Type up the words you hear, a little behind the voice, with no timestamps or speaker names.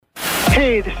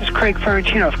Hey, this is Craig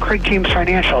Ferrantino of Craig James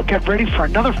Financial. Get ready for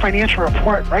another financial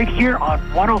report right here on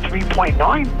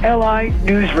 103.9 LI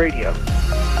News Radio.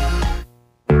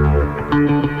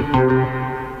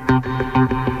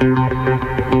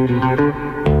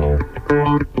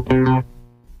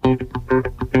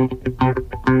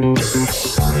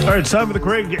 All right, it's time for the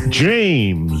Craig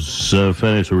James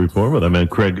Financial Report with our man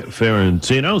Craig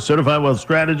Ferrantino, Certified Wealth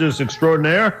Strategist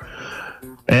Extraordinaire,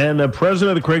 and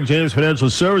president of the Craig James Financial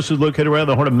Services, located around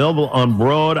the heart of Melville on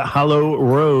Broad Hollow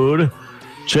Road.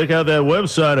 Check out that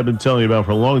website I've been telling you about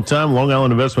for a long time,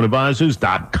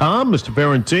 LongIslandInvestmentAdvisors.com. Mr.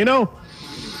 Ferrantino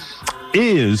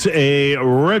is a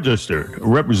registered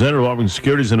representative offering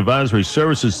securities and advisory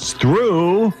services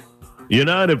through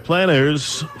United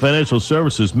Planners Financial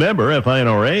Services, member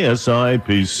FINRA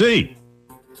SIPC.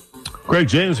 Craig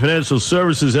James Financial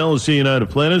Services, LLC, United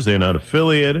Planners, they're not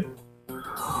affiliated.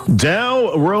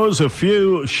 Dow rose a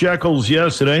few shekels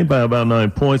yesterday by about 9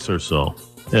 points or so,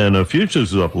 and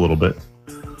futures is up a little bit.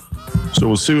 So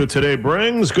we'll see what today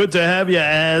brings. Good to have you,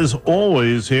 as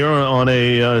always, here on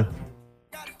a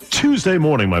Tuesday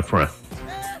morning, my friend.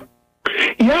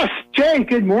 Yes, Jay,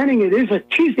 good morning. It is a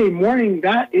Tuesday morning.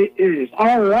 That it is.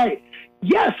 All right.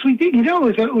 Yes, we did. You know,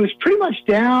 it was pretty much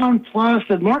down, plus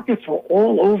the markets were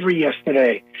all over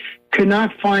yesterday. Could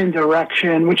not find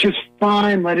direction, which is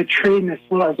fine. Let it trade in this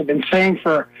little, as I've been saying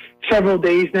for several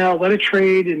days now, let it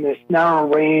trade in this narrow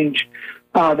range.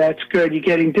 That's good. You're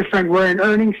getting different. We're in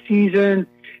earnings season.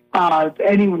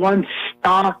 Any one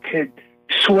stock could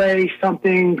sway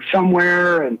something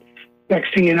somewhere, and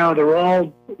next thing you know, they're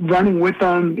all running with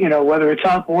them, you know, whether it's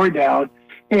up or down.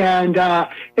 And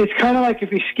it's kind of like if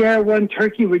you scare one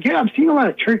turkey. I'm seeing a lot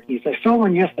of turkeys. I saw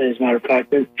one yesterday, as a matter of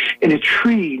fact, in a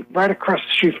tree right across the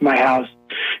street from my house.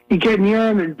 You get near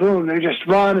them, and boom, they just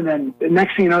run. And then the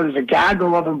next thing you know, there's a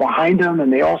gaggle of them behind them,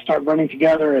 and they all start running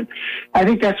together. And I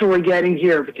think that's what we're getting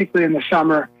here, particularly in the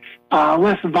summer.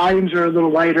 Unless the volumes are a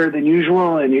little lighter than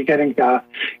usual, and you're getting,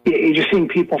 you're just seeing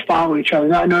people follow each other,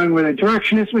 not knowing where the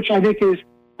direction is, which I think is,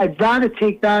 I'd rather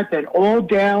take that than all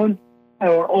down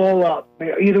or all up.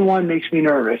 Either one makes me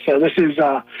nervous. So this is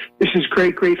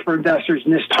great for investors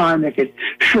in this time. They could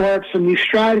shore up some new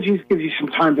strategies, gives you some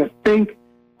time to think.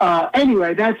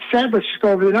 Anyway, that said, let's just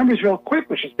go over the numbers real quick,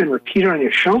 which has been repeated on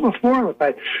your show before.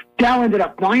 But Dow ended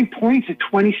up 9 points at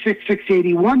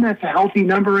 26,681. That's a healthy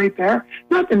number right there.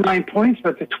 Not the 9 points,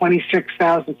 but the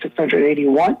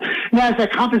 26,681.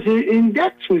 NASDAQ Composite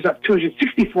Index was up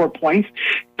 264 points.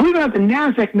 Believe it or not, the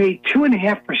NASDAQ made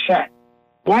 2.5%.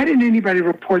 Why didn't anybody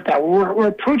report that? We're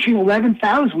approaching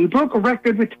 11,000. We broke a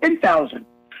record with 10,000.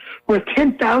 We're at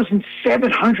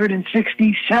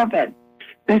 10,767.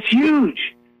 That's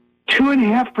huge.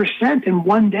 2.5% in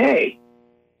one day.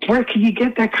 Where can you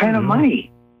get that kind of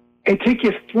money? It took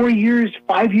you 4 years,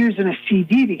 5 years in a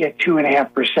CD to get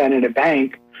 2.5% in a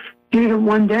bank. Did it in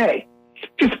one day.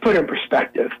 Just to put it in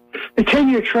perspective. The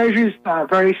 10-year Treasury is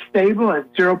very stable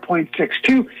at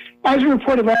 0.62. As we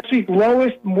reported last week,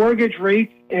 lowest mortgage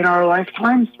rates in our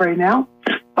lifetimes right now.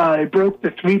 It broke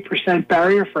the 3%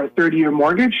 barrier for a 30-year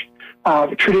mortgage.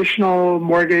 The traditional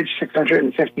mortgage,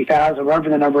 $650,000, whatever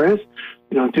the number is.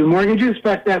 We don't do mortgages,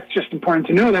 but that's just important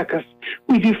to know that because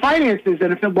we do finances,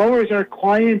 and if it lowers our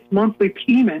clients' monthly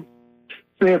payments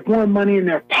so they have more money in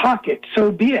their pocket,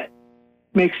 so be it.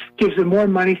 Gives them more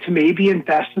money to maybe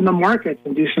invest in the markets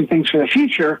and do some things for the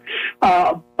future.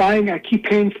 Keep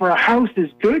paying for a house is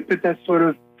good, but that's sort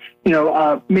of,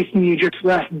 making you just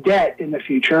less debt in the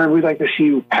future. And we'd like to see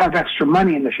you have extra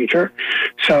money in the future.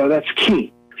 So that's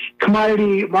key.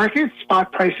 Commodity markets,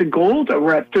 spot price of gold,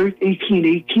 we're at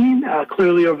 $18.18,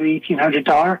 clearly over the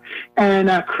 $1,800.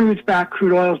 And crude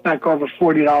oil's back over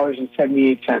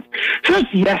 $40.78. So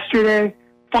that's yesterday.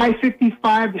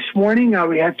 5:55 this morning,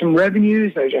 we had some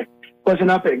revenues. I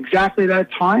wasn't up at exactly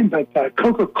that time, but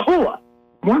Coca-Cola,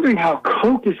 I'm wondering how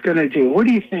Coke is going to do. What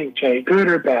do you think, Jay, good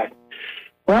or bad?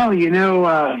 Well, they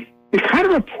kind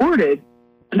of reported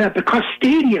that because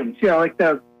stadiums,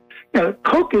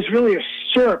 Coke is really a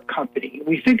syrup company.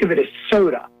 We think of it as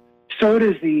soda. Soda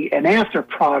is an after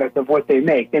product of what they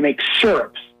make. They make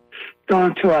syrups. Go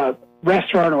into a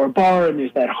restaurant or a bar and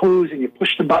there's that hose and you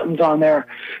push the buttons on there.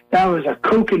 That was a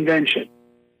Coke invention.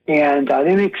 And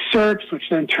they make syrups, which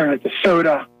then turn into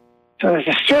soda. So as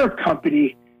a syrup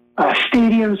company,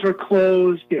 stadiums were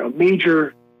closed,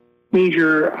 major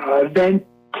event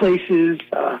places,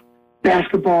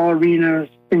 basketball arenas,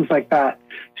 things like that.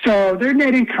 So their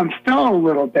net income fell a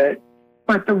little bit.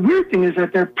 But the weird thing is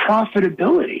that their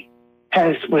profitability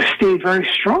stayed very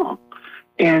strong.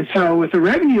 And so with the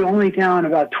revenue only down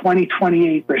about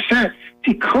 28%,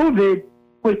 see, COVID,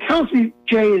 what it tells me,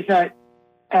 Jay, is that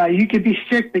You could be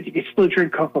sick, but you could still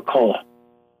drink Coca-Cola.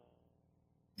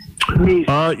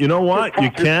 You know what? You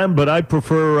can, but I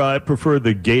prefer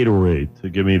the Gatorade to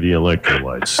give me the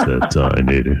electrolytes that I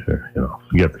need here.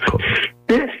 Get the Coke.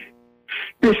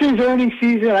 This is earnings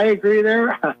season. I agree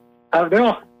there. There's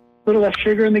a little less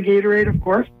sugar in the Gatorade, of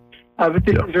course. But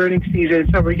this is earnings season,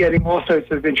 so we're getting all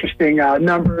sorts of interesting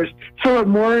numbers. Philip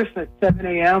Morris at 7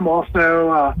 a.m.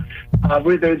 also,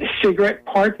 with the cigarette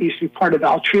part, used to be part of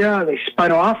Altria. They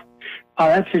spun off.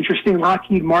 That's interesting.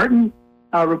 Lockheed Martin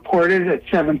reported at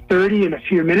 7:30 in a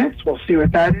few minutes. We'll see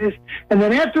what that is. And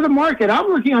then after the market,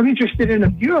 I'm interested in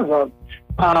a few of them.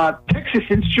 Texas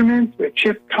Instruments, a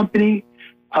chip company,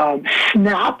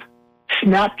 Snapchat,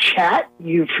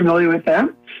 you familiar with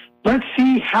them? Let's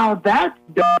see how that's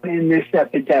done in this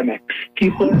epidemic.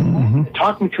 People are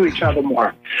talking to each other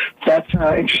more. That's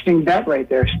an interesting bet right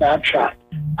there, Snapchat.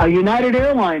 United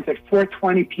Airlines at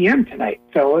 4:20 p.m. tonight.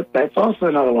 So that's also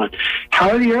another one.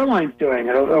 How are the airlines doing?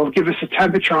 It'll give us a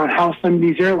temperature on how some of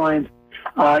these airlines,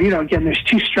 again, there's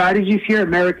two strategies here.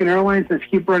 American Airlines, let's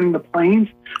keep running the planes.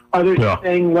 Others are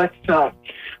saying, let's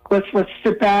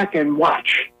sit back and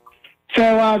watch.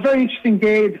 So very interesting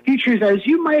day. The futures, as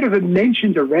you might have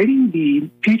mentioned already, the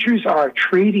futures are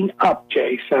trading up,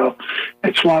 Jay. So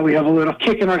that's why we have a little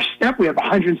kick in our step. We have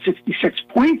 166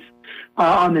 points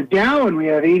on the Dow, and we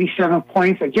have 87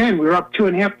 points. Again, we were up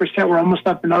 2.5%. We're almost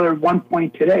up another 1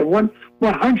 point today.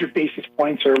 100 basis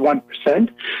points or 1%.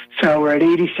 So we're at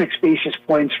 86 basis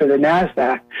points for the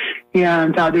NASDAQ.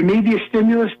 And there may be a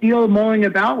stimulus deal mulling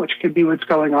about, which could be what's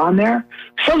going on there.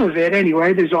 Some of it,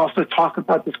 anyway. There's also talk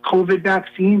about this COVID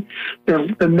vaccine.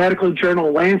 The medical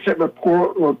journal Lancet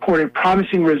reported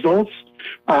promising results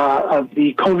of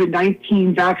the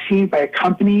COVID-19 vaccine by a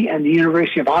company and the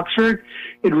University of Oxford.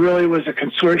 It really was a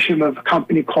consortium of a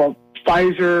company called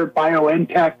Pfizer,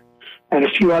 BioNTech, and a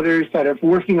few others that are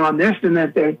working on this, and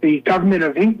that the government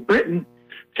of Britain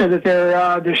said that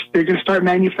they're going to start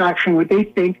manufacturing what they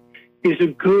think is a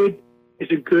good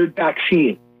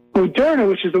vaccine. Moderna,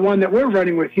 which is the one that we're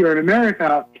running with here in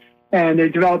America, and they're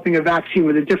developing a vaccine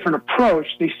with a different approach.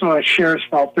 They saw its shares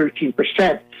fall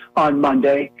 13% on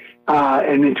Monday,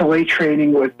 and into late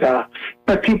trading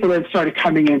but people then started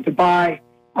coming in to buy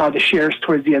the shares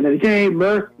towards the end of the day.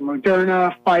 Merck,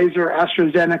 Moderna, Pfizer,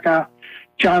 AstraZeneca,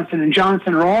 Johnson &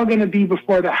 Johnson are all going to be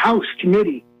before the House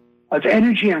Committee of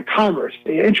Energy and Commerce.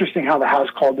 Interesting how the House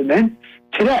called them in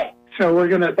today. So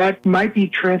that might be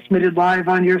transmitted live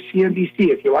on your CNBC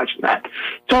if you're watching that.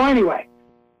 So anyway,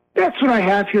 that's what I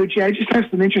have here, Jay. I just have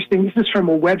some interesting, this is from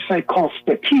a website called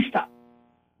Statista,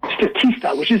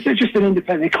 which is just an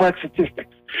independent, collect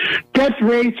statistics. Death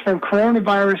rates from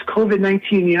coronavirus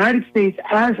COVID-19 in the United States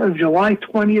as of July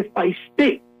 20th by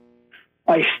state.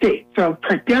 So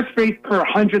per death rate per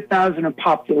 100,000 of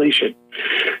population.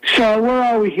 So where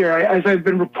are we here? As I've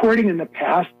been reporting in the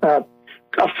past,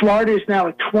 Florida is now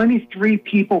at 23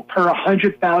 people per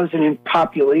 100,000 in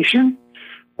population.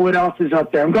 What else is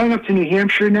up there? I'm going up to New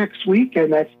Hampshire next week,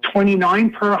 and that's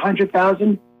 29 per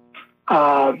 100,000.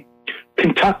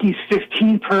 Kentucky's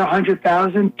 15 per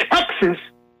 100,000. Texas,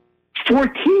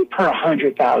 14 per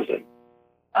 100,000.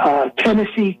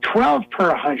 Tennessee, 12 per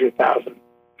 100,000.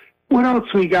 What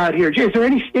else we got here? Jay, is there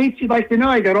any states you'd like to know?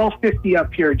 I got all 50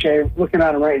 up here, Jay. I'm looking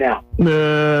at them right now.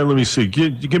 Let me see.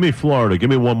 Give me Florida. Give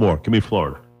me one more. Give me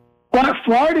Florida. Well,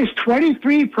 Florida is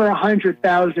 23 per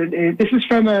 100,000. And this is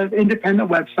from an independent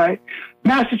website.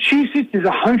 Massachusetts is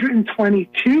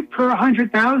 122 per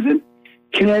 100,000.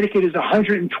 Connecticut is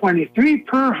 123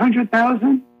 per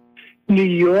 100,000. New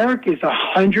York is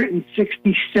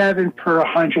 167 per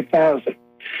 100,000.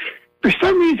 For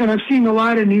some reason, I'm seeing a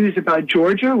lot of news about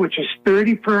Georgia, which is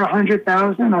 30 per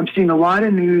 100,000. I'm seeing a lot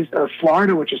of news of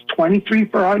Florida, which is 23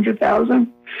 per 100,000.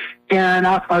 And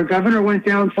our governor went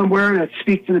down somewhere that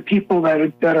speaks to the people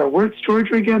that are worth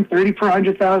Georgia again, 30 per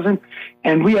 100,000.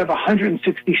 And we have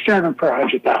 167 per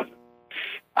 100,000.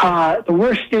 The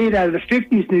worst state out of the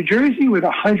 50 is New Jersey with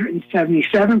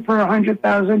 177 per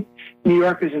 100,000. New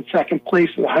York is in second place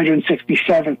with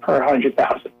 167 per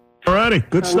 100,000. All righty.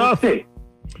 Good stuff.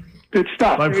 Good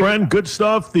stuff. My friend, good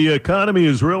stuff. The economy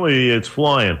is it's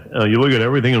flying. You look at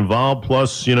everything involved,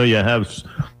 plus, you have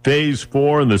phase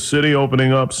 4 in the city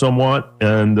opening up somewhat,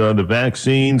 and the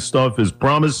vaccine stuff is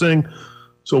promising.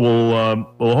 So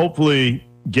we'll hopefully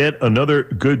get another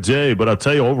good day. But I'll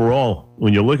tell you, overall,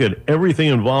 when you look at everything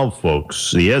involved,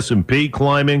 folks, the S&P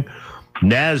climbing,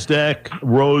 NASDAQ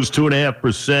rose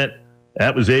 2.5%.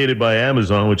 That was aided by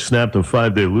Amazon, which snapped a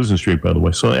 5-day losing streak, by the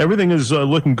way. So everything is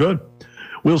looking good.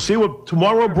 We'll see what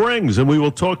tomorrow brings, and we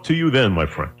will talk to you then, my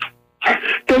friend.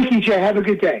 Thank you, Jay. Have a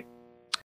good day.